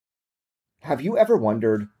Have you ever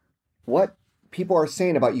wondered what people are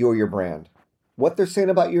saying about you or your brand? What they're saying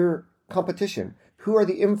about your competition? Who are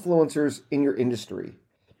the influencers in your industry?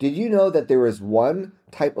 Did you know that there is one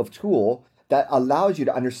type of tool that allows you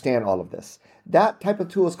to understand all of this? That type of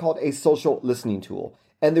tool is called a social listening tool.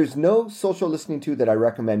 And there's no social listening tool that I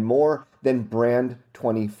recommend more than Brand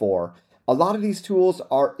 24. A lot of these tools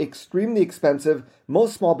are extremely expensive.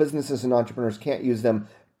 Most small businesses and entrepreneurs can't use them.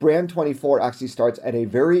 Brand 24 actually starts at a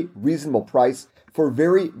very reasonable price for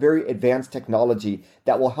very, very advanced technology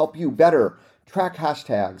that will help you better track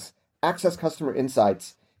hashtags, access customer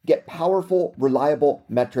insights, get powerful, reliable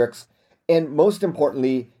metrics, and most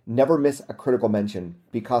importantly, never miss a critical mention,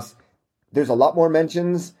 because there's a lot more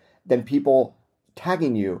mentions than people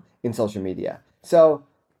tagging you in social media. So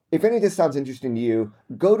if any of this sounds interesting to you,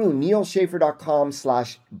 go to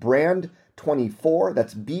neilschaefer.com/brand24,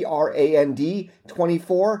 that's BRAND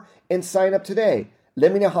 24, and sign up today.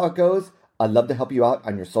 Let me know how it goes. I'd love to help you out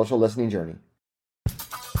on your social listening journey.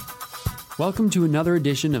 Welcome to another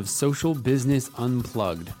edition of Social Business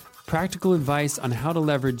Unplugged. Practical advice on how to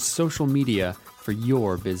leverage social media for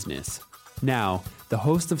your business. Now, the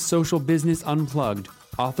host of Social Business Unplugged,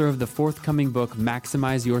 author of the forthcoming book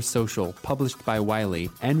Maximize Your Social, published by Wiley,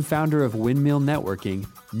 and founder of Windmill Networking,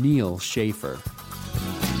 Neil Schaefer.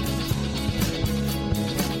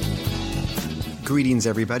 Greetings,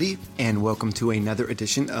 everybody, and welcome to another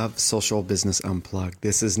edition of Social Business Unplugged.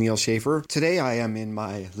 This is Neil Schaefer. Today, I am in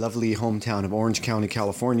my lovely hometown of Orange County,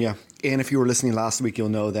 California. And if you were listening last week, you'll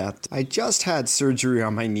know that I just had surgery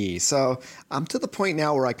on my knee. So I'm to the point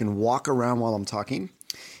now where I can walk around while I'm talking.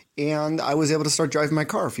 And I was able to start driving my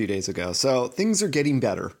car a few days ago. So things are getting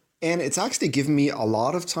better. And it's actually given me a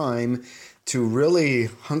lot of time to really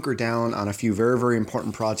hunker down on a few very, very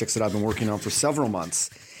important projects that I've been working on for several months.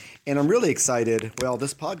 And I'm really excited. Well,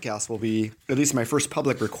 this podcast will be at least my first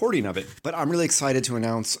public recording of it. But I'm really excited to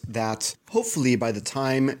announce that hopefully by the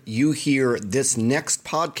time you hear this next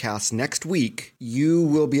podcast next week, you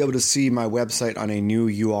will be able to see my website on a new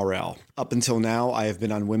URL. Up until now, I have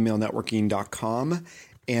been on windmillnetworking.com.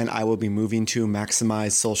 And I will be moving to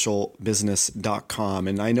maximizesocialbusiness.com.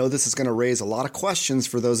 And I know this is going to raise a lot of questions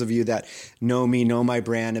for those of you that know me, know my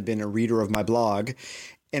brand, have been a reader of my blog.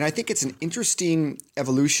 And I think it's an interesting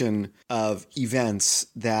evolution of events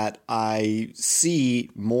that I see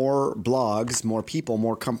more blogs, more people,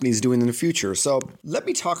 more companies doing in the future. So let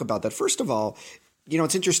me talk about that. First of all,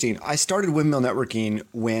 it's interesting. I started Windmill Networking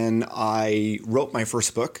when I wrote my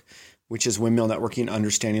first book, which is Windmill Networking,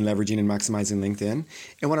 Understanding, Leveraging, and Maximizing LinkedIn.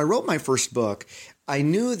 And when I wrote my first book, I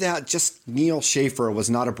knew that just Neil Schaefer was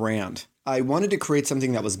not a brand. I wanted to create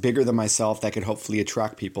something that was bigger than myself that could hopefully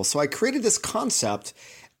attract people. So I created this concept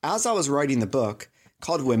as I was writing the book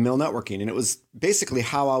called Windmill Networking. And it was basically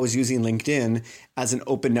how I was using LinkedIn as an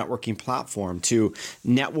open networking platform to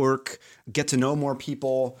network, get to know more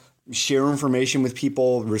people, share information with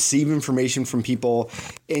people, receive information from people,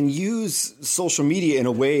 and use social media in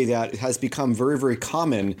a way that has become very, very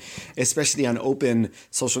common, especially on open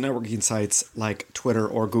social networking sites like Twitter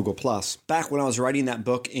or Google+. Back when I was writing that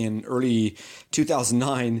book in early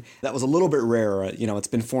 2009, that was a little bit rare. It's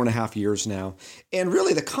been 4.5 years now. And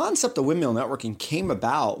really, the concept of windmill networking came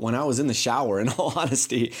about when I was in the shower, in all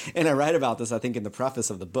honesty. And I write about this, I think, in the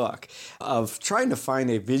preface of the book, of trying to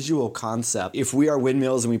find a visual concept. If we are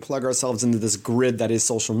windmills and we plug ourselves into this grid that is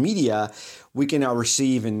social media, we can now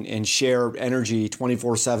receive and share energy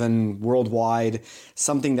 24/7 worldwide.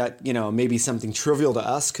 Something that, maybe something trivial to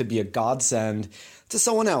us could be a godsend to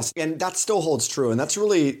someone else. And that still holds true. And that's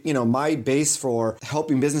really, my base for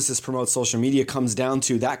helping businesses promote social media comes down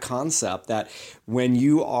to that concept that when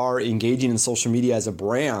you are engaging in social media as a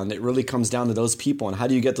brand, it really comes down to those people. And how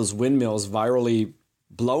do you get those windmills virally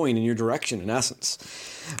blowing in your direction, in essence?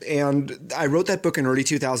 And I wrote that book in early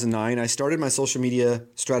 2009. I started my social media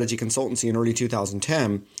strategy consultancy in early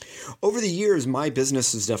 2010. Over the years, my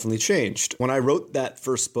business has definitely changed. When I wrote that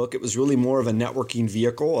first book, it was really more of a networking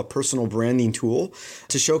vehicle, a personal branding tool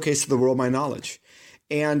to showcase to the world my knowledge.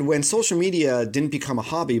 And when social media didn't become a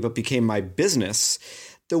hobby, but became my business,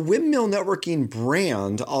 the Windmill Networking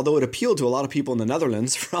brand, although it appealed to a lot of people in the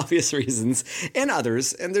Netherlands for obvious reasons, and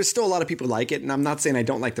others, and there's still a lot of people who like it, and I'm not saying I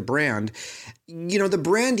don't like the brand, the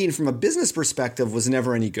branding from a business perspective was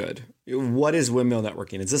never any good. What is Windmill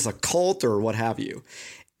Networking? Is this a cult or what have you?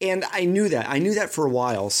 And I knew that. I knew that for a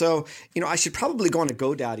while. So, I should probably go on to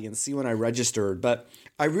GoDaddy and see when I registered, but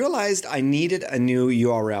I realized I needed a new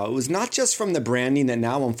URL. It was not just from the branding that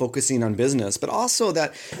now I'm focusing on business, but also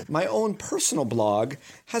that my own personal blog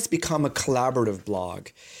has become a collaborative blog.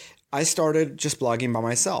 I started just blogging by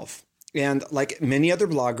myself. And like many other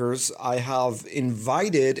bloggers, I have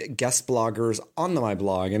invited guest bloggers onto my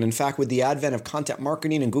blog. And in fact, with the advent of content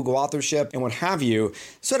marketing and Google authorship and what have you,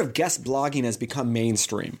 sort of guest blogging has become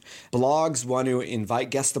mainstream. Blogs want to invite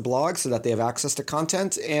guests to blog so that they have access to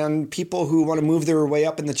content, and people who want to move their way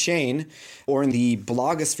up in the chain or in the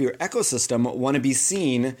blogosphere ecosystem want to be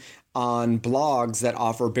seen on blogs that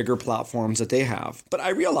offer bigger platforms that they have. But I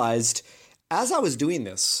realized as I was doing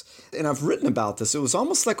this, and I've written about this, it was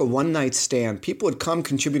almost like a one-night stand. People would come,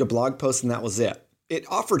 contribute a blog post, and that was it. It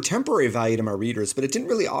offered temporary value to my readers, but it didn't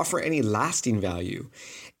really offer any lasting value.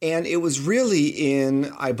 And it was really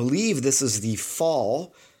in, I believe this is the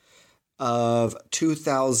fall of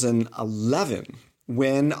 2011,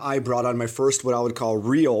 when I brought on my first, what I would call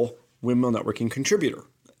real Windmill Networking contributor,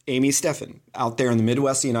 Amy Steffen, out there in the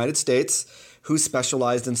Midwest of the United States, who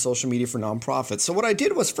specialized in social media for nonprofits. So what I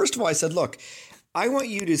did was, first of all, I said, look, I want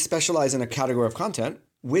you to specialize in a category of content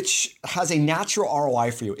which has a natural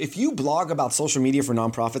ROI for you. If you blog about social media for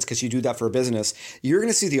nonprofits because you do that for a business, you're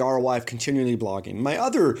going to see the ROI of continually blogging. My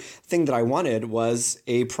other thing that I wanted was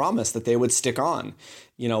a promise that they would stick on,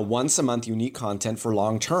 once a month unique content for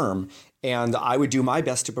long term. And I would do my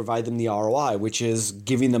best to provide them the ROI, which is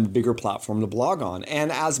giving them a bigger platform to blog on.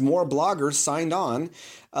 And as more bloggers signed on,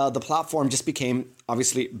 the platform just became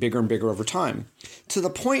obviously bigger and bigger over time, to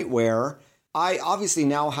the point where I obviously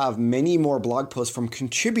now have many more blog posts from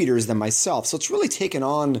contributors than myself. So it's really taken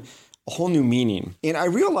on a whole new meaning. And I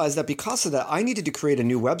realized that because of that, I needed to create a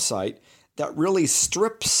new website that really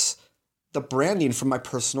strips the branding from my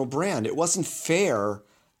personal brand. It wasn't fair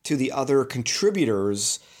to the other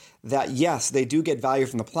contributors that, yes, they do get value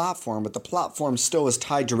from the platform, but the platform still is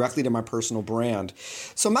tied directly to my personal brand.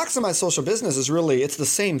 So Maximize Social Business is really, it's the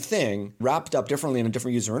same thing, wrapped up differently in a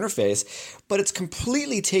different user interface, but it's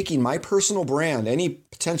completely taking my personal brand, any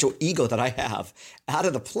potential ego that I have, out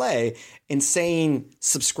of the play and saying,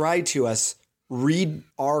 subscribe to us, read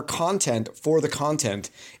our content for the content.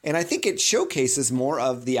 And I think it showcases more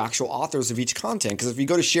of the actual authors of each content. Because if you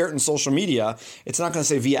go to share it in social media, it's not going to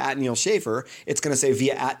say via @Neil Schaefer. It's going to say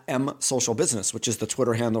via @MSocialBusiness, which is the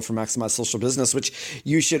Twitter handle for Maximize Social Business, which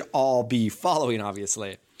you should all be following,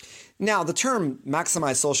 obviously. Now, the term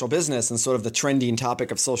maximize social business and sort of the trending topic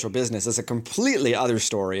of social business is a completely other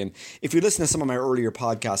story. And if you listen to some of my earlier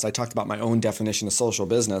podcasts, I talked about my own definition of social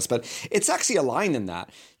business, but it's actually a line in that.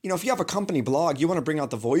 If you have a company blog, you want to bring out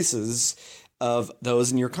the voices of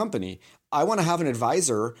those in your company. I want to have an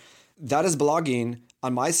advisor that is blogging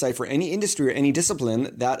on my site for any industry or any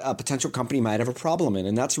discipline that a potential company might have a problem in.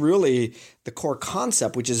 And that's really the core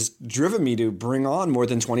concept, which has driven me to bring on more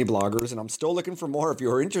than 20 bloggers. And I'm still looking for more if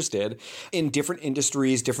you're interested in different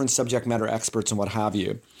industries, different subject matter experts and what have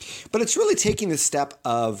you. But it's really taking the step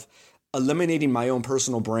of eliminating my own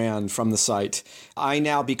personal brand from the site. I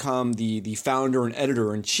now become the founder and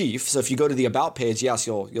editor in chief. So if you go to the About page, yes,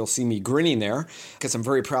 you'll see me grinning there because I'm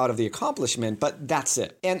very proud of the accomplishment, but that's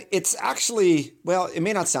it. And it's actually, well, it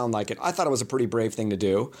may not sound like it. I thought it was a pretty brave thing to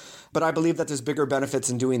do, but I believe that there's bigger benefits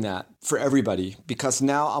in doing that for everybody, because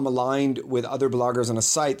now I'm aligned with other bloggers on a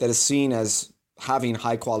site that is seen as having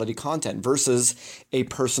high quality content versus a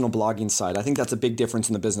personal blogging site. I think that's a big difference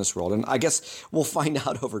in the business world. And I guess we'll find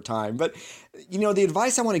out over time. But, the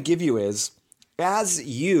advice I want to give you is, as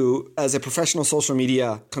you, as a professional social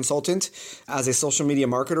media consultant, as a social media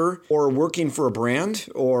marketer, or working for a brand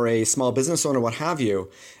or a small business owner, what have you,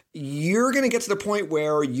 you're going to get to the point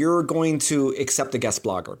where you're going to accept a guest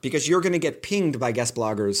blogger, because you're going to get pinged by guest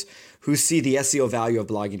bloggers who see the SEO value of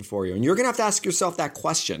blogging for you. And you're going to have to ask yourself that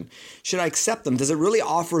question. Should I accept them? Does it really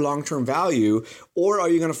offer long-term value? Or are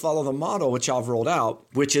you going to follow the model which I've rolled out,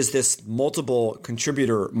 which is this multiple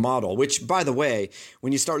contributor model, which, by the way,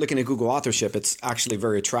 when you start looking at Google authorship, it's actually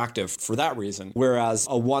very attractive for that reason. Whereas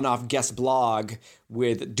a one-off guest blog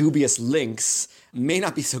with dubious links may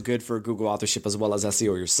not be so good for Google authorship as well as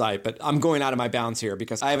SEO your site. But I'm going out of my bounds here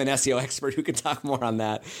because I have an SEO expert who can talk more on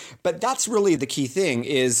that. But that's really the key thing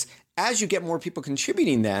is, as you get more people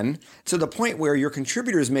contributing then, to the point where your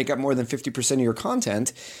contributors make up more than 50% of your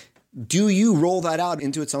content, do you roll that out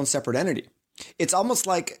into its own separate entity? It's almost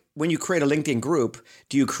like when you create a LinkedIn group,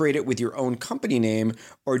 do you create it with your own company name,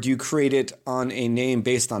 or do you create it on a name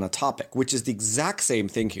based on a topic, which is the exact same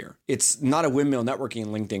thing here. It's not a Windmill Networking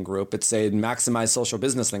LinkedIn group. It's a Maximize Social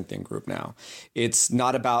Business LinkedIn group now. It's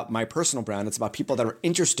not about my personal brand. It's about people that are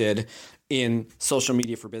interested in social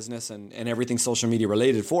media for business and everything social media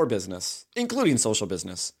related for business, including social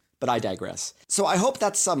business. But I digress. So I hope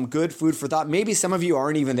that's some good food for thought. Maybe some of you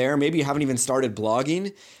aren't even there. Maybe you haven't even started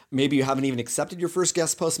blogging. Maybe you haven't even accepted your first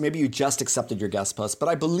guest post. Maybe you just accepted your guest post. But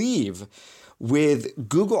I believe with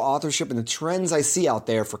Google authorship and the trends I see out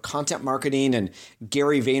there for content marketing and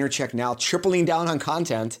Gary Vaynerchuk now tripling down on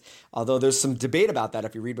content, although there's some debate about that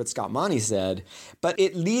if you read what Scott Monty said. But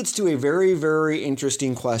it leads to a very, very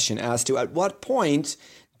interesting question as to at what point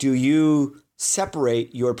do you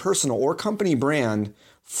separate your personal or company brand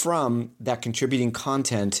from that contributing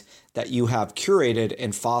content that you have curated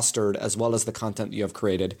and fostered, as well as the content you have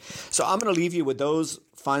created. So I'm going to leave you with those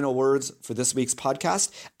final words for this week's podcast.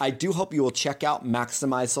 I do hope you will check out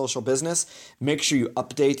Maximize Social Business. Make sure you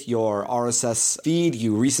update your RSS feed,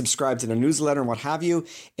 you resubscribe to the newsletter and what have you.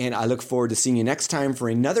 And I look forward to seeing you next time for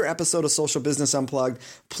another episode of Social Business Unplugged.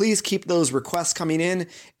 Please keep those requests coming in,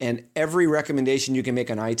 and every recommendation you can make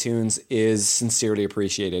on iTunes is sincerely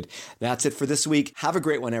appreciated. That's it for this week. Have a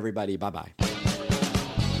great one, everybody. Bye-bye.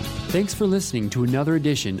 Thanks for listening to another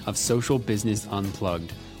edition of Social Business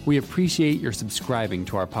Unplugged. We appreciate your subscribing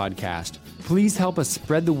to our podcast. Please help us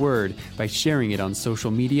spread the word by sharing it on social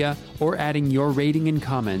media or adding your rating and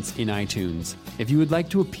comments in iTunes. If you would like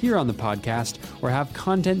to appear on the podcast or have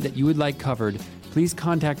content that you would like covered, please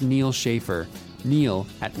contact Neil Schaefer,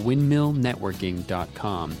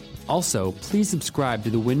 neil@windmillnetworking.com. Also, please subscribe to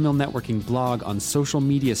the Windmill Networking blog on social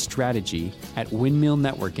media strategy at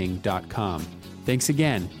windmillnetworking.com. Thanks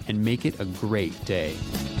again, and make it a great day.